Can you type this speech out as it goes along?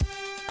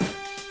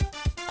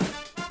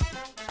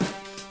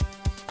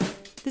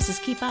This is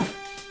Keep Up.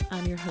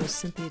 I'm your host,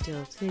 Cynthia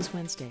Dill. Today's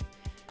Wednesday,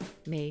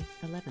 May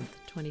 11th,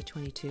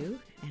 2022,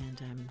 and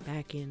I'm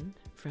back in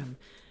from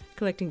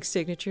collecting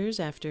signatures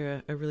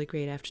after a really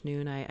great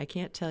afternoon. I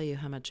can't tell you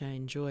how much I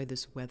enjoy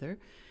this weather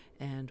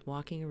and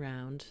walking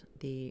around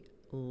the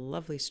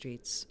lovely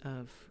streets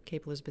of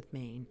Cape Elizabeth,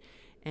 Maine,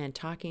 and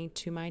talking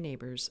to my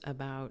neighbors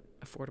about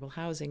affordable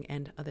housing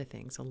and other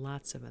things,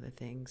 lots of other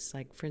things.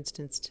 Like, for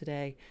instance,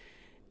 today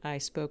I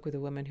spoke with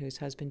a woman whose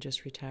husband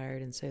just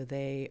retired, and so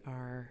they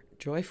are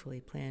joyfully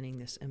planning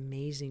this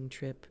amazing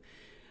trip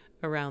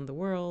around the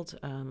world.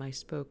 I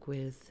spoke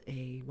with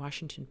a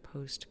Washington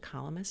Post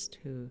columnist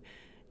who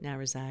now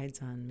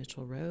resides on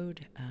Mitchell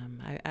Road.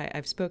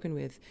 I've spoken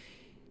with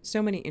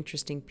so many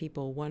interesting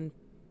people. One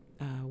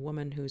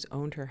woman who's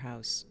owned her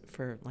house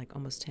for like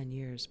almost 10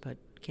 years but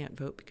can't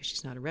vote because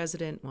she's not a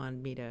resident,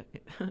 wanted me to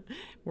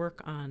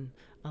work on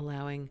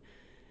allowing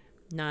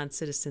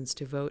non-citizens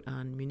to vote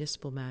on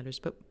municipal matters.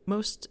 But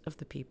most of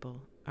the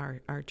people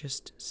are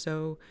just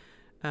so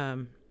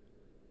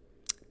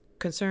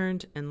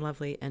concerned and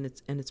lovely, and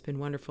it's been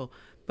wonderful.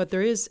 But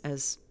there is,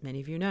 as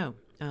many of you know,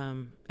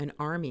 an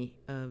army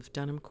of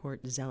Dunham Court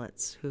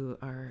zealots who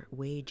are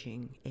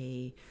waging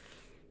a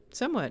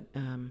somewhat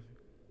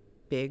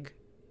big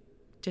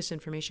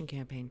disinformation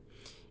campaign.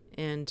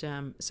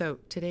 And so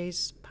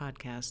today's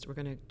podcast, we're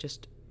going to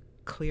just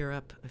clear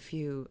up a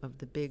few of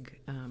the big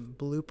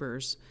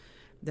bloopers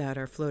that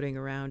are floating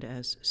around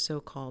as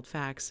so-called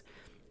facts.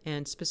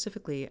 And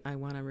specifically, I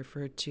want to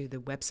refer to the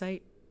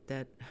website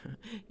that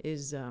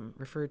is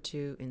referred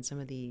to in some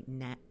of the,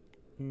 I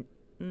would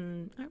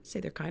say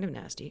they're kind of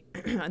nasty.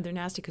 They're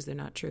nasty because they're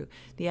not true.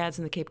 The ads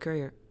in the Cape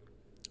Courier,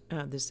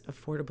 this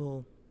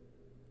affordablecape.com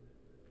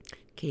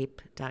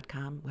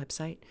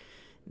website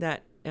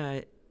that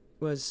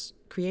was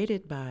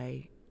created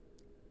by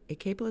a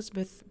Cape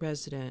Elizabeth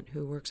resident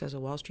who works as a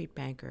Wall Street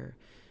banker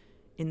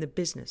in the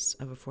business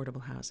of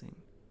affordable housing.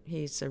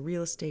 He's a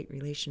real estate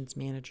relations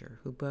manager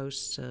who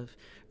boasts of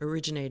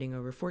originating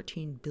over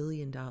 $14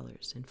 billion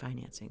in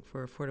financing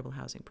for affordable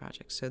housing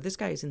projects. So this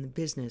guy is in the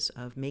business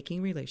of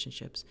making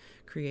relationships,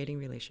 creating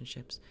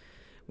relationships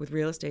with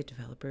real estate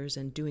developers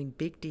and doing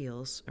big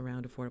deals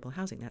around affordable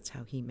housing. That's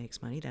how he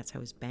makes money. That's how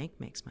his bank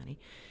makes money.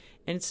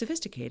 And it's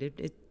sophisticated.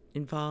 It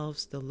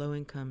involves the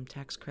low-income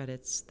tax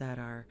credits that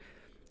are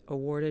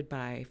awarded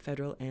by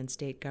federal and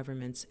state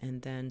governments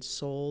and then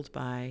sold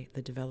by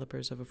the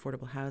developers of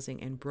affordable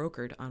housing and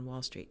brokered on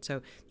Wall Street.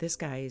 So this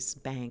guy's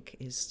bank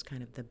is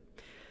kind of the,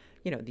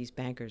 these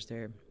bankers,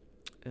 they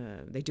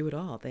do it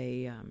all.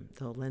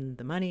 They'll lend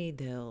the money,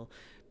 they'll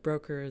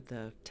broker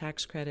the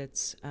tax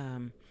credits.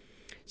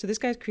 So this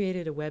guy's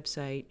created a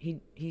website.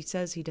 He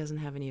says he doesn't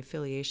have any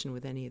affiliation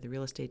with any of the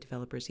real estate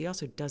developers. He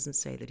also doesn't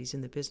say that he's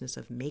in the business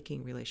of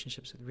making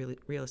relationships with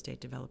real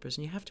estate developers.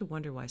 And you have to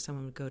wonder why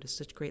someone would go to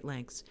such great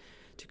lengths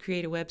to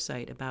create a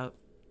website about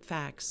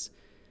facts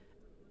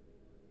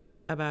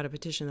about a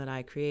petition that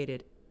I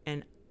created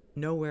and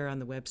nowhere on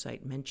the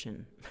website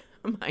mention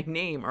my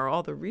name or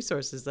all the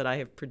resources that I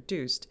have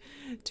produced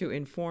to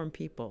inform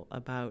people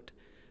about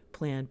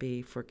Plan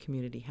B for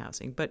community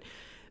housing. But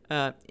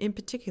in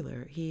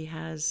particular, he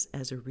has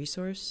as a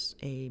resource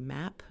a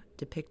map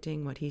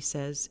depicting what he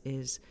says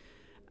is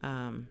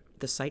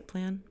the site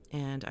plan.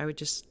 And I would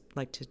just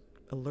like to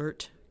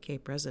alert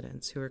Cape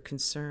residents who are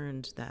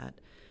concerned that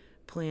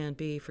Plan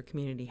B for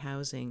community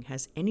housing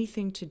has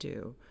anything to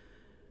do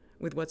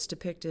with what's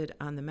depicted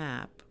on the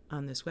map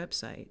on this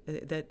website,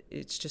 that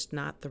it's just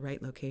not the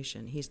right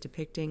location. He's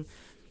depicting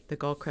the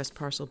Gullcrest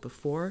parcel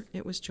before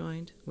it was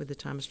joined with the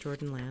Thomas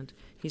Jordan land.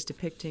 He's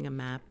depicting a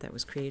map that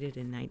was created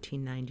in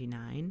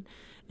 1999,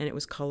 and it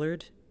was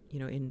colored,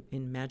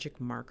 in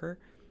magic marker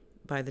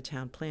by the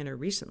town planner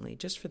recently,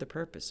 just for the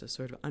purpose of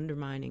sort of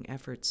undermining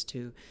efforts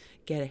to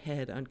get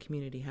ahead on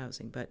community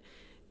housing. But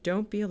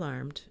don't be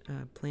alarmed.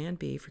 Plan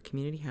B for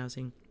community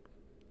housing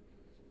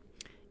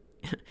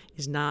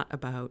is not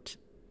about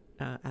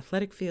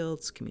athletic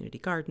fields, community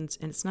gardens,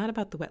 and it's not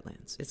about the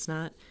wetlands. It's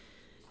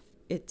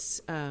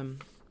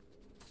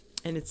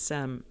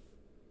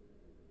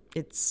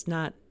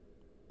not,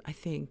 I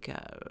think,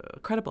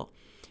 credible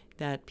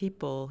that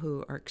people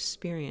who are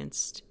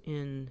experienced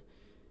in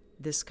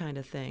this kind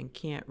of thing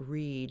can't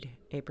read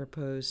a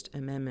proposed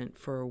amendment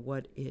for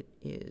what it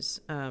is.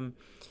 The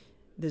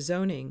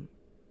zoning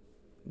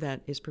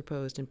that is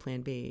proposed in Plan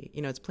B,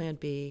 it's Plan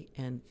B,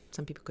 and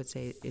some people could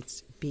say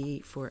it's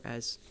B for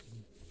as,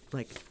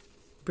 like,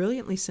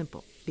 brilliantly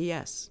simple.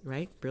 BS,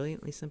 right?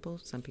 Brilliantly simple.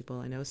 Some people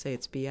I know say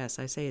it's BS.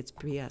 I say it's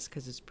BS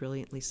because it's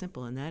brilliantly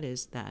simple, and that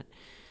is that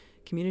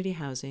community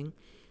housing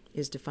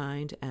is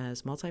defined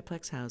as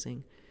multiplex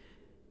housing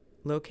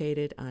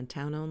located on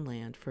town-owned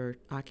land for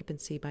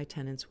occupancy by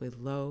tenants with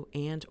low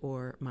and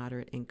or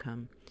moderate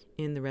income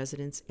in the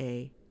Residence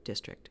A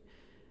district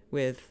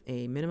with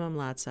a minimum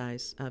lot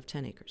size of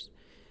 10 acres.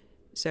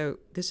 So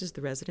this is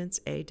the Residence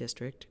A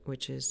district,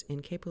 which is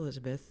in Cape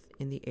Elizabeth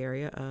in the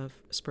area of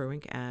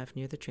Spurwink Ave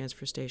near the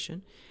transfer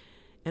station.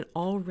 And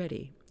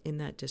already in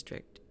that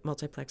district,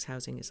 multiplex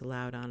housing is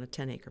allowed on a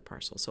 10-acre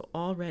parcel. So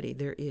already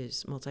there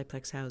is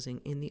multiplex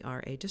housing in the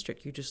RA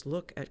district. You just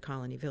look at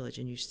Colony Village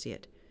and you see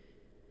it.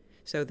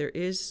 So there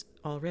is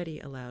already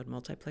allowed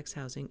multiplex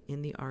housing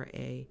in the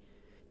RA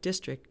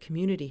district.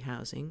 Community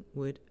housing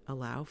would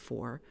allow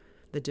for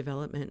the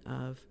development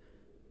of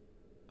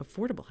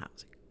affordable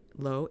housing,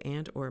 low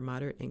and or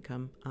moderate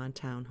income on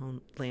town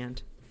home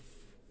land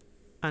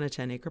on a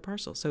 10-acre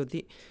parcel. So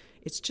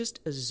it's just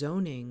a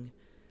zoning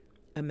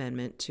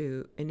amendment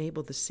to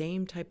enable the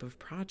same type of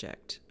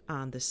project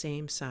on the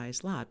same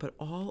size lot, but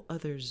all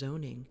other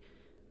zoning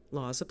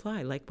laws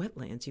apply, like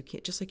wetlands. You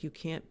can't, just like you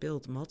can't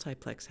build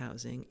multiplex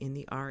housing in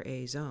the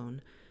RA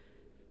zone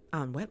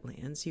on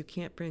wetlands, you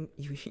can't bring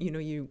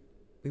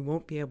we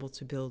won't be able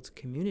to build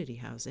community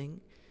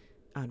housing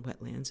on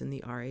wetlands in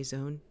the RA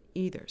zone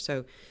either.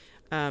 So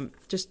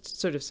just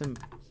sort of some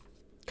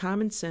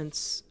common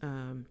sense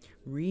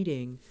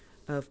reading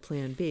of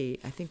Plan B,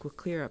 I think, will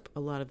clear up a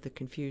lot of the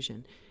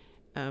confusion.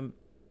 The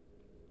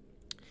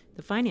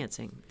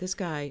financing, this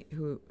guy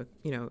who,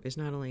 is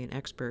not only an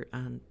expert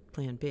on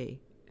Plan B,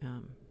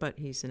 but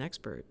he's an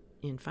expert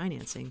in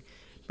financing.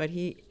 But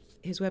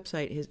his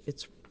website,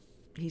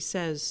 he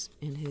says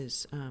in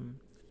his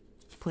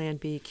Plan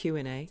B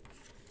Q&A,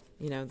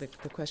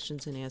 the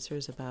questions and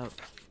answers about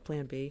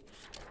Plan B,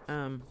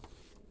 the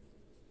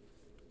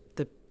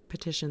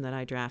petition that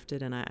I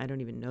drafted, and I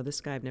don't even know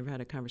this guy. I've never had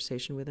a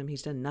conversation with him.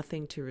 He's done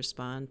nothing to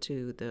respond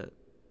to the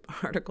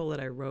article that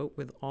I wrote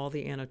with all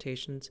the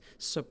annotations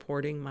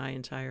supporting my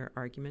entire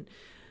argument.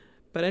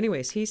 But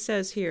anyways, he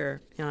says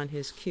here on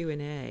his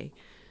Q&A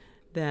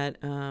that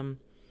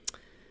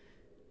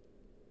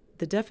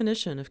the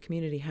definition of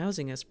community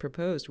housing as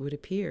proposed would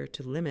appear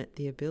to limit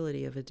the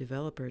ability of a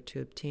developer to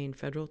obtain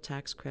federal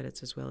tax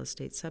credits as well as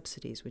state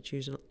subsidies, which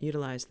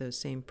utilize those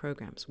same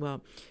programs.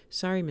 Well,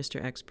 sorry,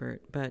 Mr.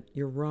 Expert, but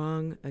you're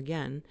wrong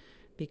again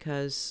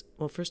because,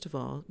 well, first of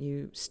all,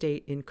 you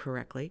state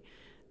incorrectly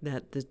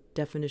that the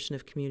definition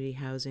of community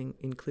housing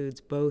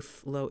includes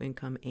both low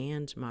income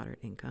and moderate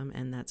income,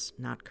 and that's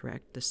not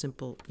correct. The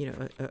simple,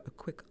 a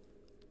quick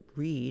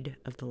read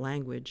of the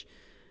language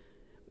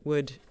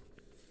would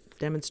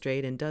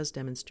demonstrate and does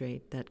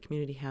demonstrate that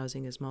community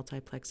housing is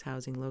multiplex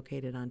housing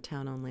located on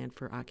town-owned land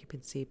for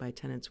occupancy by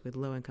tenants with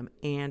low income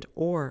and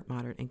or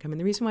moderate income. And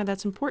the reason why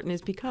that's important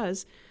is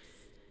because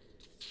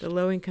the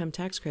low income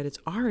tax credits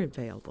are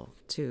available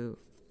to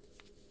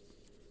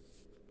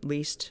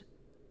leased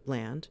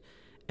land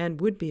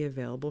and would be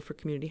available for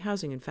community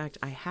housing. In fact,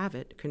 I have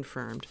it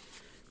confirmed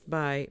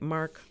by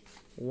Mark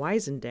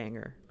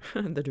Weisendanger,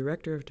 the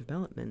Director of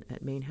Development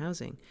at Maine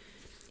Housing.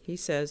 He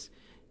says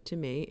to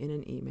me in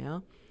an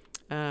email,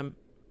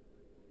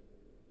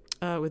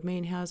 with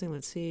Maine Housing,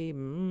 let's see.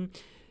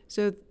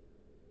 So,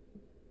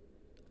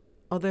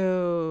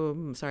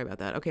 sorry about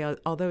that. Okay,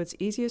 although it's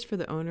easiest for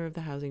the owner of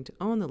the housing to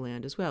own the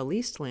land as well,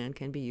 leased land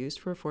can be used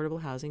for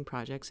affordable housing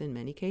projects in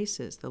many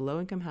cases. The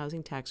low-income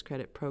housing tax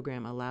credit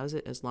program allows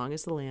it as long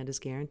as the land is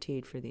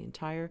guaranteed for the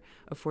entire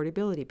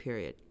affordability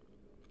period.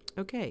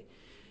 Okay,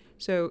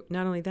 so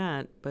not only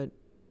that, but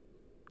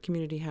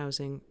community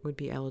housing would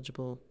be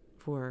eligible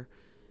for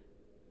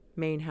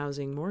Maine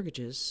Housing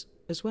mortgages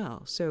as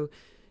well. So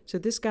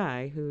this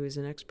guy, who is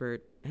an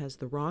expert, has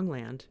the wrong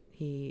land.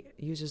 He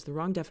uses the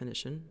wrong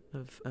definition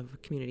of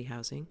community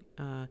housing,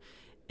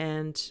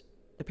 and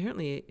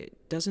apparently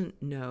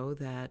doesn't know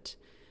that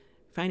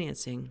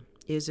financing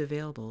is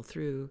available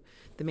through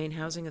the Maine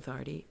Housing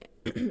Authority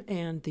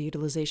and the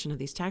utilization of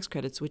these tax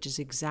credits, which is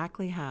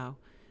exactly how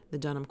the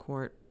Dunham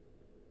Court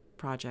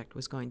project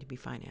was going to be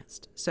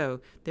financed.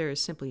 So there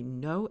is simply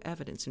no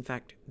evidence. In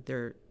fact,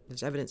 there's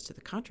evidence to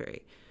the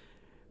contrary,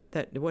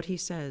 that what he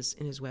says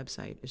in his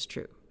website is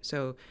true.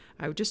 So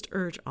I would just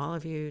urge all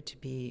of you to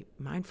be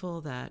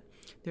mindful that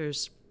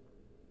there's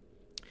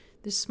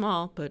this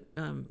small but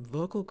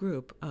vocal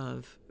group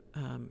of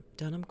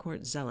Dunham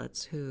Court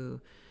zealots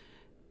who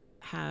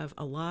have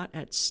a lot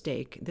at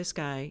stake. This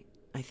guy,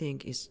 I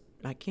think,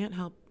 I can't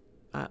help,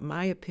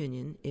 my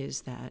opinion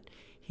is that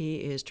he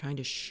is trying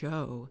to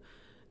show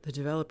the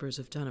developers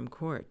of Dunham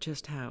Court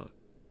just how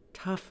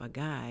tough a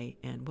guy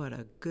and what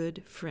a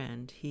good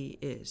friend he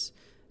is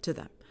to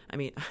them. I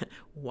mean,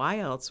 why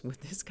else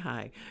would this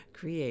guy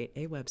create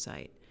a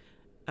website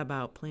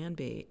about Plan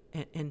B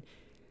and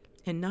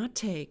not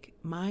take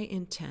my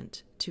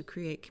intent to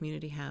create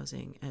community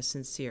housing as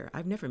sincere?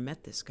 I've never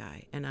met this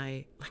guy, and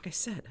like I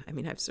said,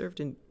 I've served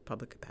in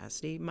public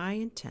capacity. My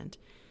intent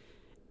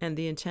and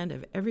the intent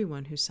of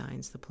everyone who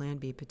signs the Plan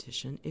B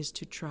petition is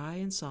to try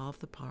and solve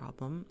the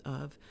problem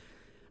of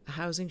a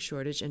housing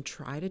shortage and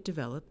try to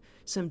develop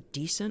some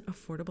decent,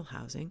 affordable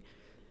housing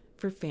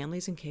for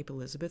families in Cape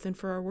Elizabeth and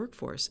for our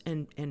workforce.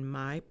 And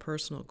my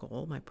personal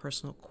goal, my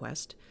personal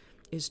quest,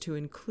 is to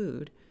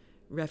include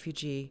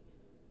refugee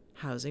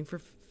housing for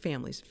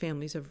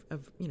families of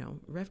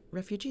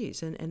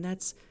refugees. And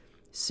that's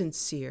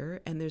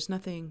sincere, and there's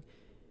nothing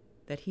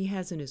that he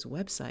has in his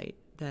website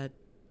that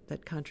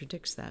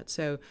contradicts that.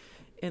 So,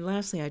 and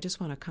lastly, I just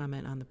want to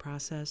comment on the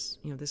process.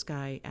 This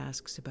guy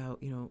asks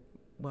about,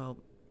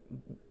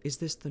 is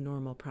this the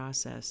normal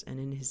process? And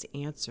in his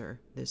answer,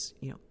 this,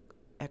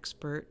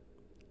 expert,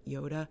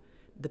 Yoda,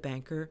 the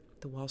banker,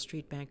 the Wall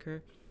Street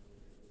banker,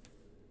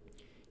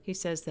 he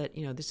says that,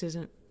 this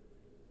isn't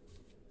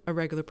a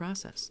regular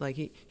process. Like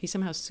he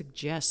somehow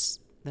suggests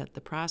that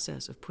the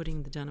process of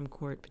putting the Dunham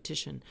Court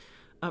petition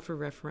up for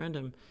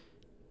referendum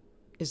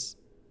is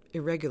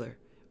irregular,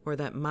 or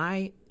that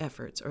my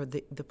efforts or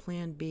the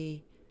Plan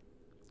B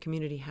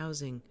community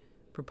housing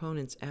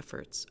proponents'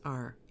 efforts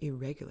are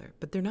irregular.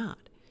 But they're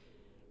not,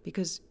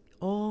 because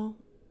all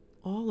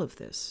of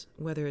this,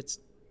 whether it's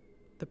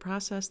the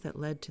process that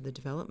led to the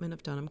development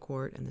of Dunham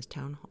Court and this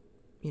town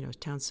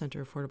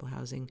center affordable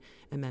housing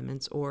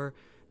amendments, or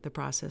the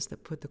process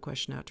that put the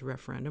question out to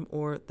referendum,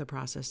 or the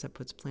process that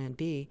puts Plan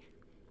B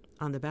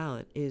on the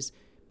ballot, is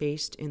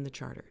based in the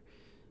charter.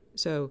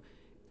 So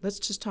let's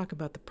just talk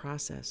about the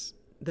process,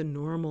 the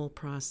normal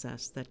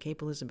process that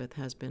Cape Elizabeth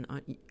has been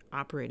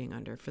operating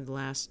under for the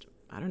last,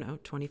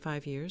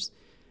 25 years,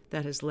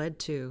 that has led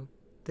to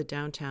the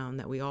downtown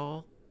that we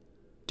all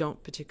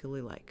don't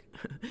particularly like.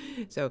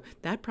 So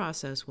that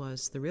process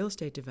was the real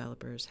estate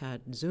developers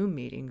had Zoom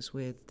meetings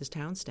with the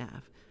town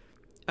staff,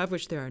 of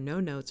which there are no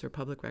notes or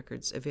public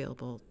records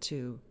available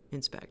to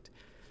inspect.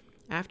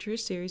 After a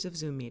series of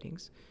Zoom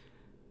meetings,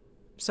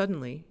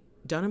 suddenly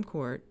Dunham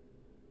Court,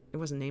 it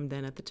wasn't named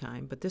then at the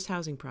time, but this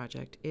housing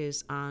project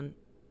is on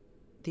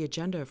the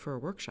agenda for a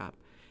workshop.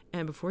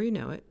 And before you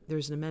know it,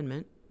 there's an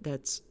amendment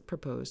that's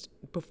proposed.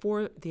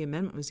 Before the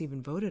amendment was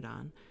even voted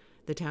on,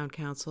 the town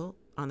council,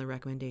 on the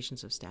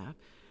recommendations of staff,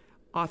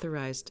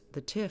 authorized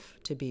the TIF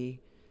to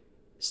be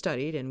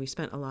studied, and we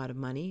spent a lot of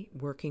money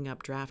working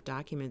up draft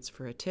documents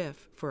for a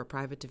TIF for a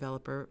private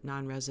developer,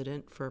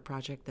 non-resident, for a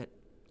project that,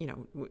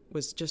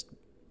 was just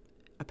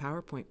a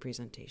PowerPoint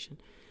presentation.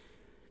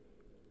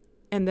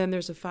 And then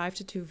there's a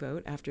 5-2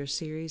 vote after a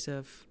series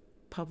of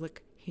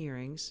public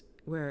hearings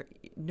where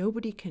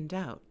nobody can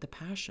doubt the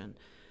passion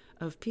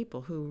of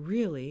people who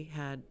really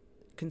had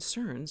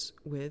concerns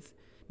with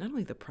not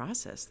only the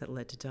process that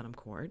led to Dunham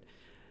Court,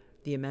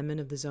 the amendment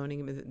of the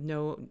zoning,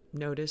 no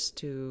notice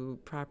to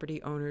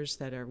property owners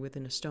that are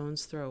within a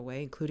stone's throw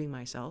away, including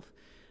myself.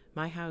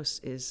 My house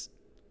is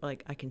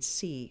like, I can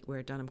see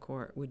where Dunham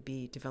Court would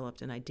be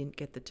developed, and I didn't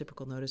get the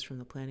typical notice from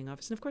the planning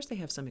office. And of course they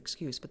have some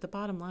excuse, but the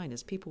bottom line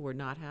is people were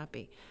not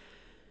happy.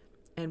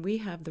 And we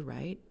have the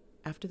right,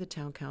 after the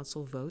town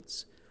council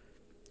votes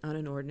on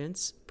an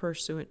ordinance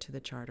pursuant to the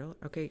charter,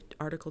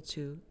 Article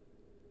 2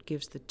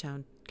 gives the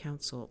town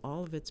council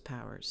all of its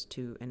powers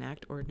to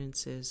enact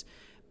ordinances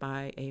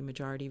by a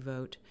majority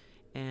vote,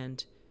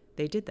 and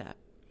they did that.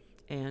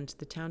 And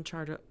the town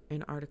charter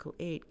in Article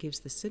 8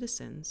 gives the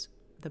citizens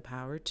the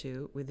power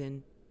to,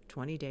 within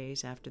 20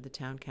 days after the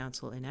town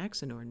council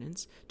enacts an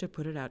ordinance, to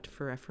put it out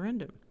for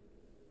referendum.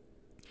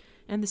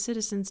 And the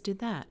citizens did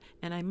that.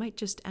 And I might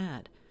just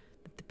add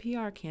that the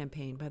PR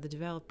campaign by the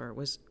developer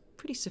was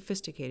pretty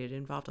sophisticated. It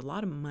involved a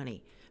lot of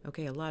money.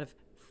 A lot of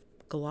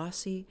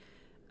glossy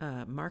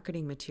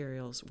marketing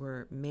materials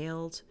were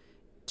mailed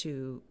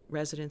to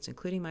residents,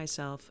 including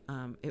myself.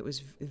 It was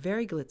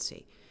very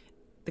glitzy.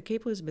 The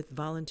Cape Elizabeth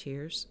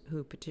volunteers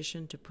who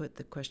petitioned to put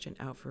the question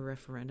out for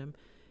referendum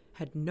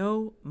had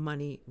no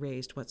money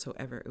raised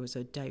whatsoever. It was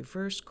a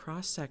diverse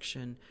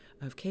cross-section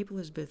of Cape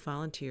Elizabeth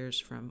volunteers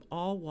from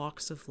all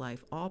walks of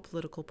life, all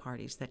political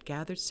parties, that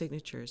gathered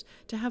signatures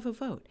to have a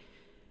vote.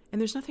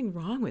 And there's nothing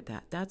wrong with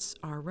that. That's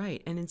our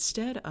right. And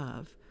instead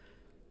of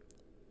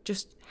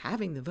just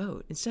having the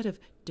vote, instead of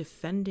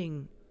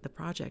defending the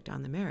project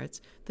on the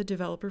merits, the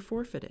developer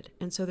forfeited.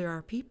 And so there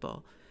are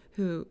people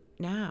who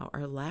now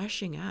are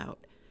lashing out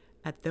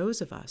at those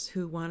of us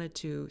who wanted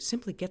to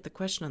simply get the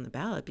question on the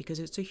ballot because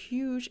it's a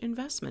huge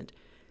investment.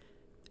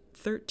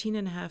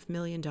 $13.5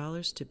 million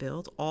to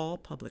build, all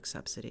public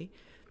subsidy,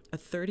 a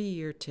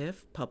 30-year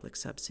TIF, public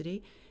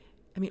subsidy.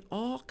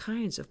 All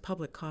kinds of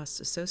public costs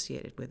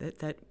associated with it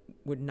that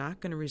were not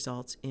going to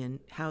result in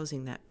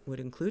housing that would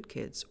include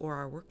kids or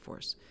our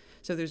workforce.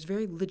 So there's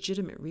very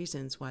legitimate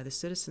reasons why the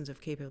citizens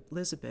of Cape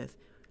Elizabeth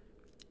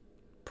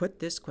put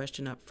this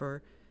question up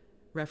for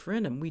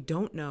referendum. We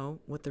don't know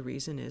what the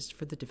reason is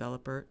for the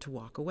developer to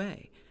walk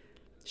away.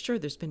 Sure,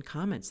 there's been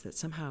comments that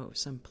somehow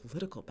some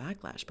political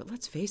backlash, but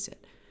let's face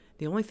it,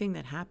 the only thing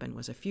that happened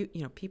was a few,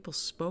 people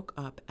spoke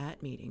up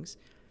at meetings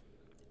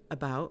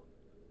about,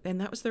 and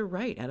that was their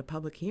right at a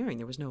public hearing.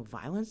 There was no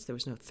violence. There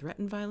was no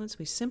threatened violence.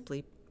 We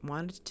simply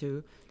wanted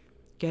to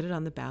get it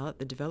on the ballot.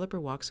 The developer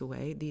walks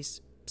away.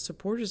 These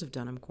supporters of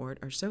Dunham Court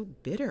are so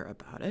bitter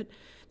about it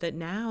that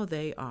now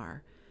they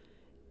are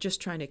just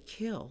trying to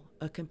kill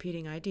a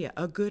competing idea,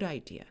 a good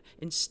idea,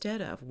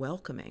 instead of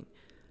welcoming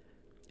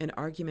an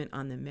argument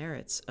on the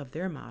merits of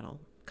their model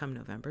come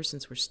November,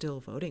 since we're still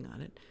voting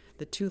on it.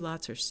 The 2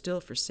 lots are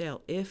still for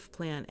sale. If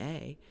Plan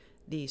A,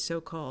 the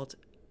so-called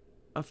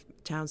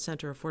town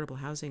center affordable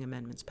housing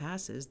amendments,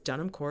 passes,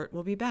 Dunham Court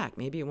will be back.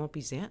 Maybe it won't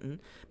be Xanten,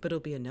 but it'll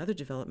be another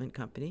development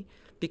company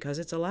because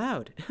it's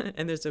allowed.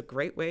 And there's a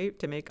great way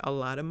to make a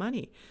lot of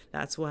money.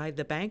 That's why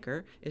the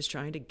banker is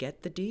trying to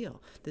get the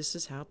deal. This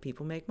is how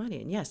people make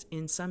money. And yes,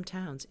 in some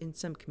towns, in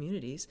some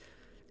communities,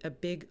 a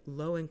big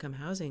low-income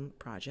housing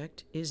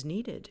project is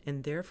needed,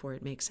 and therefore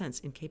it makes sense.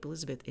 In Cape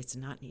Elizabeth, it's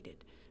not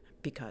needed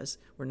because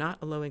we're not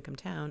a low-income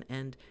town,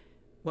 and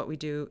what we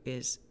do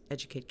is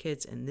educate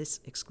kids, and this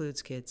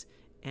excludes kids,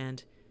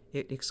 and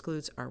it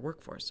excludes our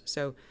workforce.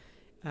 So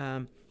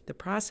the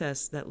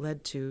process that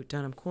led to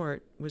Dunham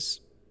Court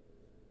was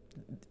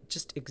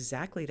just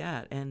exactly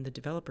that, and the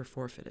developer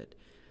forfeited.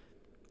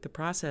 The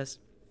process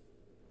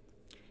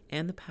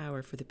and the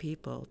power for the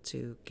people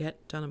to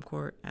get Dunham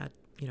Court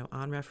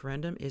on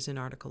referendum is in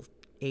Article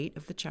 8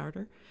 of the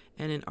Charter,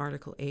 and in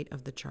Article 8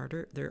 of the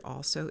Charter there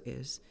also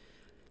is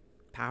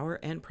power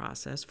and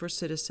process for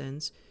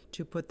citizens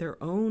to put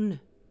their own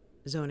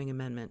zoning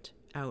amendment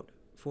out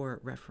for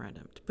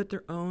referendum, to put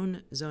their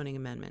own zoning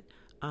amendment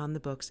on the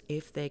books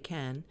if they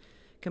can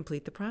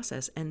complete the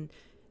process. And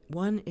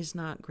one is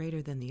not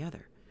greater than the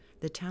other.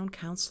 The town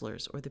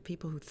councilors, or the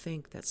people who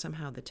think that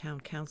somehow the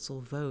town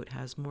council vote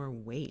has more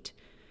weight,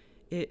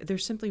 they're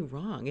simply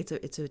wrong.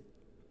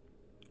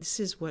 This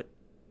is what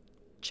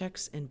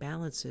checks and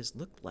balances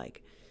look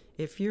like.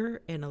 If you're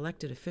an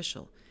elected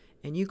official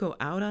and you go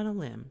out on a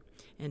limb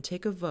and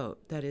take a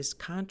vote that is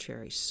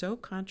so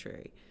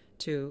contrary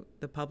to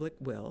the public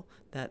will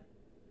that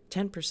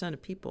 10%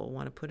 of people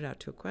want to put it out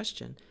to a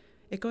question,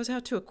 it goes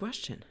out to a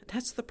question.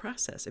 That's the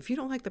process. If you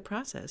don't like the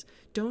process,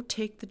 don't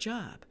take the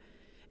job.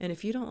 And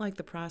if you don't like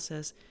the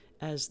process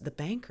as the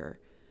banker,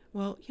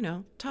 well,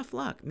 tough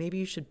luck. Maybe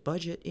you should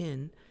budget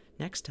in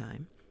next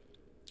time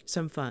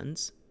some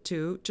funds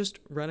to just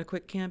run a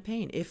quick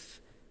campaign.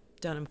 If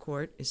Dunham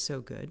Court is so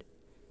good,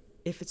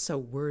 if it's so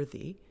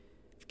worthy,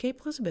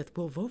 Cape Elizabeth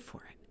will vote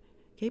for it.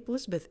 Cape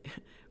Elizabeth,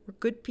 we're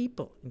good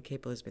people in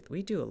Cape Elizabeth.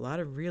 We do a lot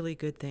of really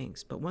good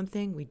things. But one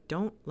thing we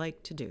don't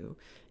like to do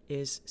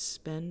is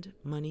spend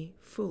money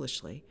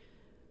foolishly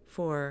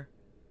for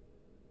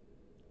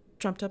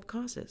trumped-up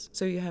causes.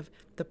 So you have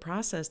the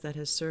process that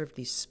has served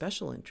these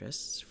special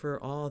interests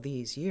for all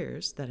these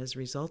years that has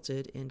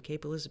resulted in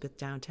Cape Elizabeth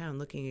downtown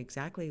looking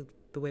exactly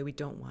the way we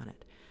don't want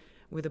it,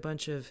 with a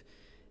bunch of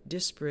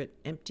disparate,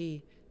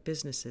 empty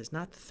businesses,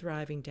 not the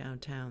thriving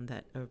downtown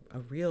that a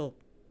real,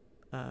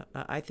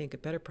 I think, a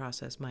better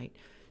process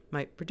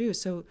might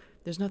produce. So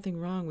there's nothing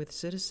wrong with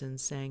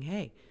citizens saying,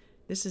 hey,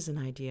 this is an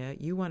idea.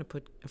 You want to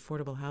put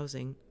affordable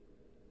housing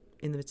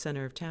in the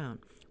center of town.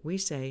 We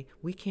say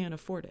we can't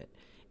afford it.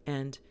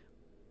 And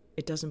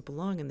it doesn't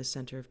belong in the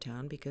center of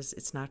town because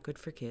it's not good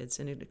for kids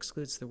and it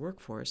excludes the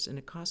workforce and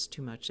it costs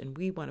too much. And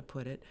we want to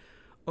put it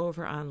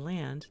over on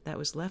land that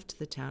was left to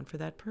the town for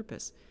that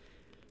purpose.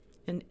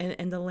 And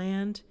the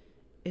land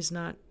is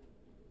not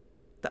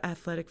the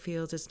athletic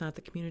fields. It's not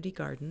the community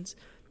gardens.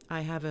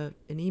 I have an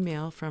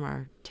email from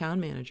our town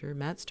manager,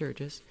 Matt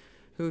Sturgis,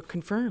 who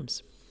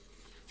confirms.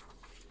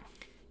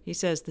 He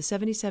says, the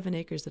 77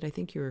 acres that I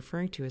think you're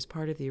referring to as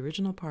part of the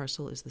original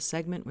parcel is the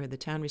segment where the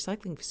town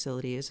recycling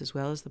facility is, as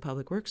well as the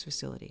public works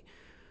facility,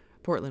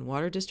 Portland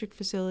Water District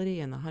facility,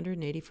 and the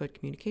 180-foot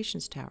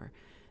communications tower.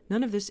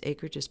 None of this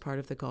acreage is part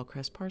of the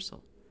Gullcrest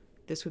parcel.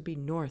 This would be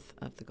north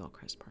of the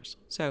Gullcrest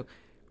parcel. So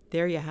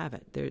there you have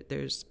it.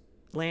 There's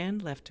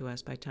land left to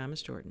us by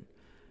Thomas Jordan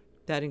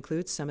that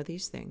includes some of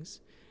these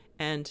things.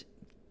 And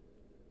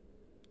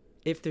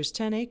if there's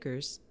 10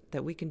 acres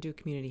that we can do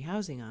community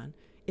housing on,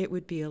 it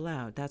would be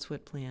allowed. That's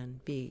what Plan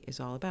B is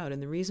all about.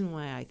 And the reason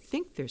why I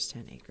think there's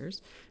 10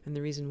 acres, and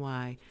the reason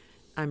why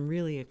I'm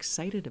really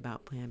excited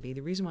about Plan B,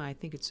 the reason why I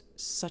think it's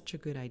such a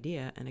good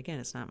idea, and again,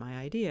 it's not my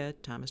idea.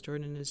 Thomas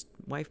Jordan and his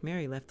wife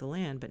Mary left the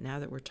land, but now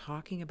that we're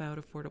talking about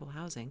affordable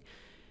housing,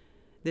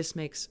 this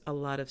makes a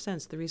lot of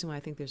sense. The reason why I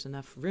think there's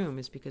enough room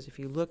is because if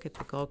you look at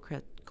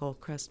the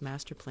Gullcrest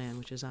Master Plan,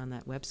 which is on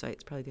that website,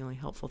 it's probably the only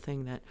helpful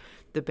thing that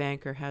the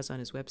banker has on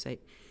his website,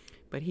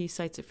 but he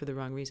cites it for the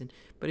wrong reason.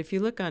 But if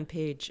you look on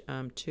page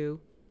 2,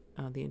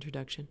 the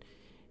introduction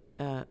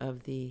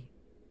of the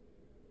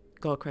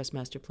Gullcrest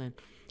Master Plan,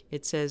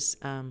 it says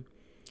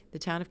the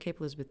town of Cape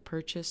Elizabeth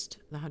purchased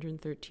the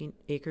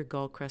 113-acre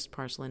Gullcrest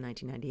parcel in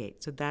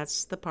 1998. So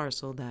that's the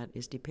parcel that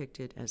is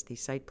depicted as the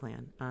site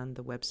plan on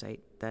the website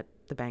that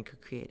the banker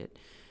created.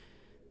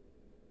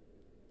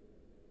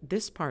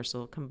 This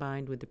parcel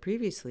combined with the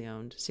previously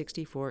owned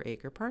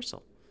 64-acre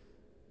parcel.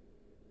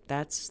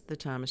 That's the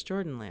Thomas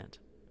Jordan land,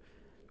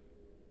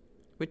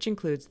 which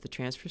includes the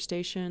transfer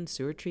station,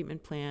 sewer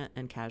treatment plant,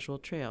 and casual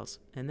trails.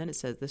 And then it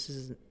says this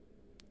is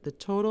the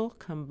total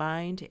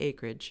combined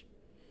acreage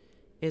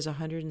is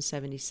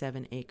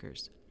 177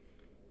 acres.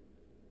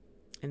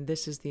 And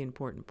this is the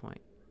important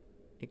point.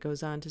 It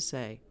goes on to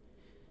say,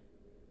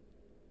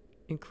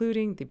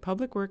 including the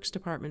Public Works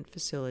Department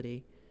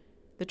facility,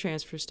 the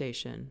transfer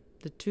station,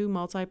 the 2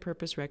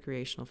 multi-purpose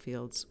recreational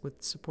fields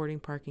with supporting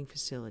parking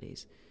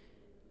facilities,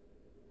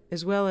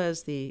 as well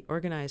as the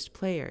organized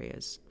play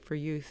areas for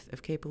youth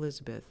of Cape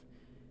Elizabeth,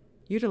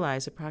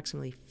 utilize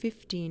approximately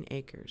 15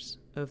 acres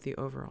of the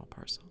overall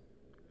parcel.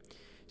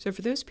 So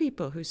for those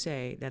people who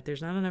say that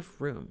there's not enough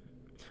room,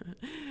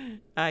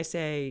 I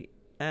say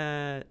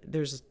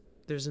there's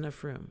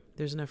enough room.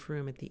 There's enough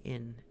room at the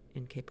inn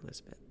in Cape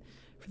Elizabeth.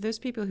 For those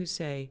people who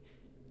say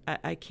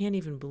I can't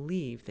even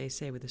believe they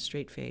say with a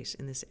straight face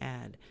in this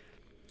ad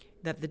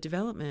that the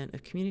development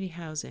of community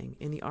housing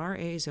in the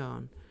RA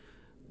zone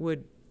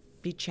would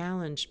be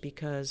challenged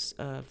because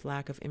of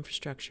lack of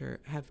infrastructure.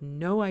 Have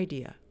no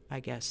idea, I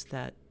guess,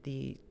 that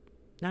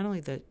not only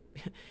the,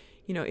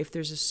 if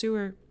there's a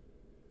sewer,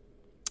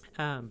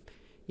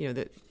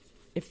 that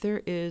if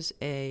there is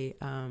a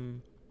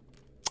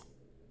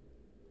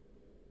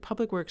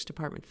public works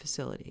department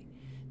facility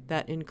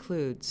that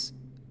includes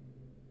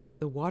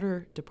the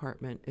water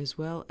department as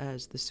well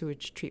as the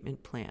sewage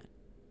treatment plant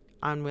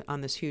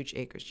on this huge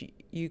acreage,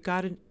 you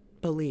got to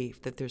believe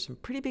that there's some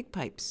pretty big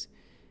pipes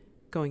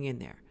going in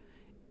there.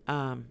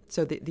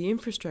 So the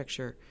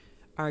infrastructure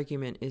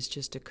argument is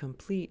just a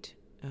complete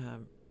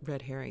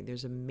red herring.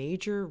 There's a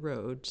major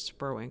road,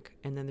 Spurwink,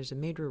 and then there's a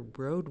major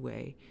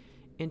roadway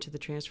into the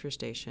transfer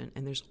station,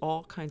 and there's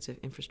all kinds of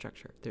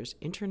infrastructure. There's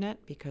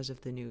internet because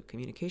of the new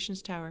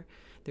communications tower.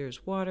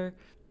 There's water.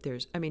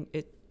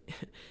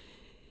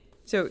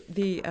 So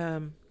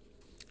the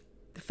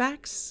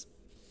facts,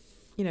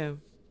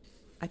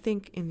 I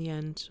think in the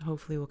end,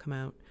 hopefully will come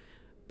out,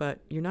 but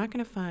you're not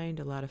going to find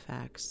a lot of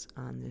facts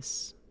on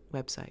this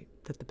website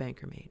that the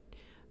banker made.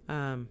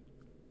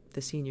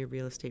 The senior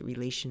real estate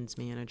relations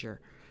manager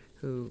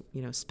who,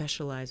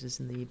 specializes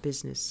in the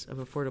business of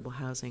affordable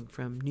housing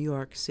from New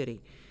York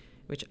City,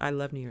 which I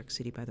love New York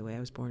City, by the way. I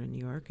was born in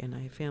New York, and I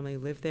have family who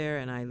live there,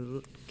 and I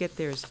get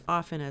there as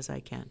often as I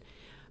can.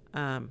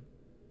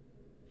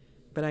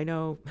 But I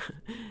know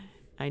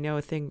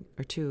a thing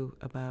or two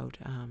about,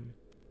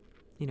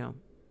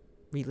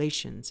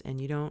 relations,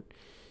 and you don't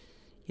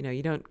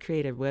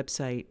create a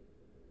website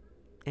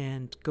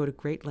and go to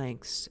great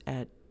lengths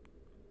at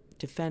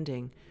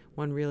defending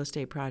one real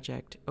estate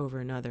project over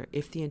another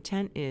if the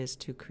intent is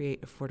to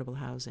create affordable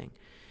housing.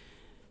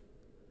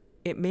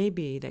 It may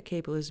be that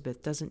Cape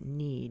Elizabeth doesn't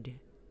need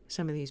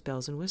some of these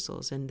bells and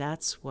whistles, and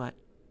that's what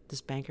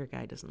this banker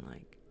guy doesn't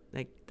like.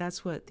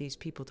 That's what these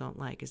people don't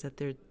like, is that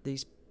there are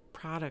these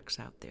products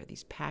out there,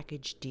 these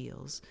package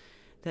deals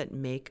that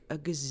make a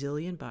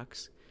gazillion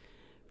bucks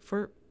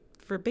for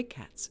big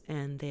cats,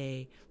 and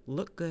they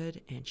look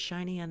good and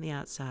shiny on the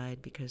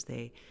outside because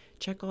they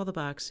check all the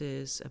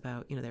boxes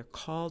about, they're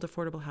called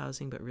affordable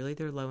housing, but really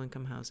they're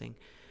low-income housing,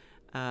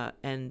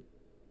 and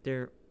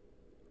they're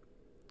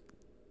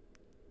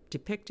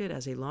depicted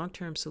as a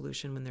long-term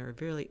solution when they're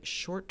a really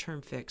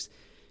short-term fix,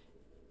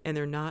 and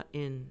they're not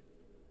in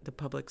the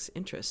public's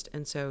interest.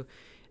 And so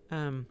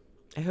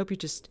I hope you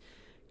just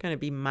kind of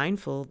be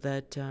mindful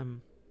that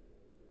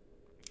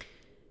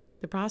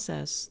the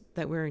process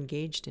that we're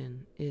engaged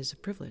in is a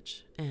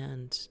privilege,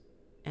 and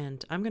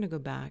I'm going to go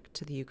back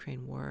to the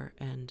Ukraine war,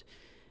 and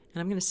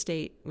I'm going to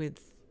state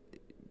with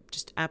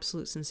just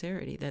absolute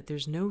sincerity that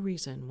there's no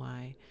reason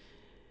why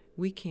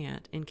we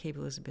can't, in Cape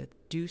Elizabeth,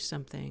 do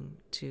something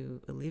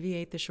to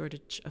alleviate the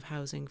shortage of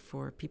housing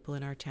for people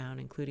in our town,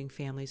 including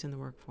families in the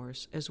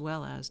workforce, as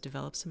well as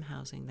develop some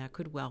housing that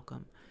could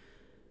welcome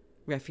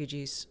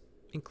refugees,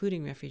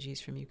 including refugees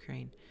from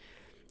Ukraine.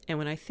 And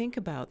when I think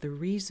about the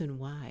reason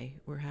why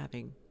we're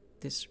having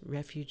this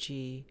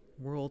refugee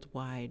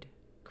worldwide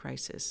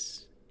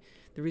crisis,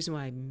 the reason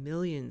why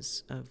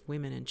millions of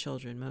women and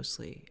children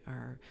mostly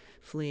are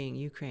fleeing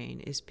Ukraine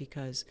is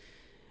because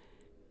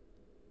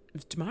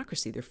of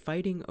democracy. They're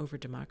fighting over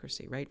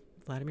democracy, right?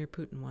 Vladimir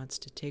Putin wants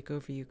to take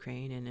over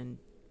Ukraine and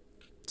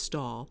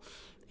install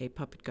a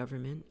puppet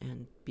government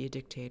and be a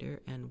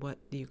dictator, and what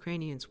the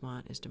Ukrainians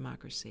want is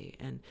democracy.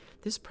 And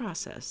this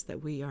process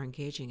that we are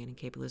engaging in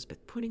Cape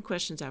Elizabeth, putting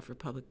questions out for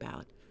public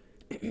ballot,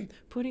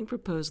 putting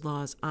proposed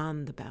laws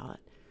on the ballot,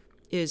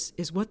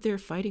 is what they're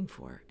fighting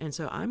for. And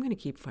so I'm going to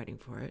keep fighting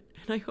for it,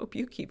 and I hope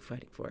you keep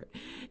fighting for it.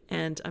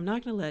 And I'm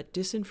not going to let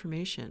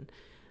disinformation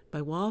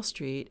by Wall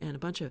Street and a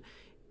bunch of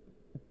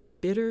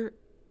bitter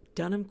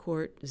Dunham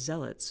Court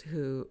zealots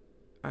who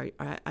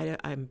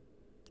I'm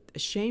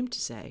ashamed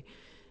to say,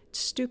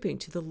 stooping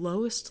to the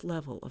lowest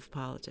level of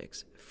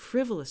politics,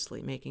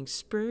 frivolously making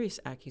spurious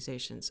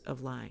accusations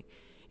of lying.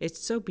 It's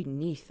so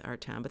beneath our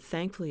town, but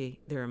thankfully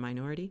they're a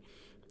minority,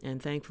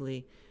 and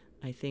thankfully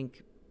I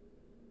think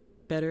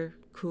better,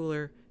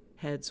 cooler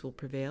heads will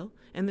prevail,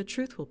 and the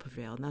truth will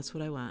prevail, and that's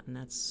what I want, and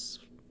that's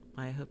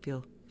why I hope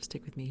you'll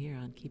stick with me here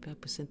on Keep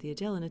Up with Cynthia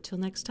Dill, and until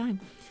next time,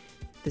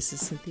 this is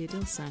Cynthia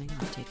Dill signing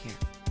off. Take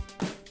care.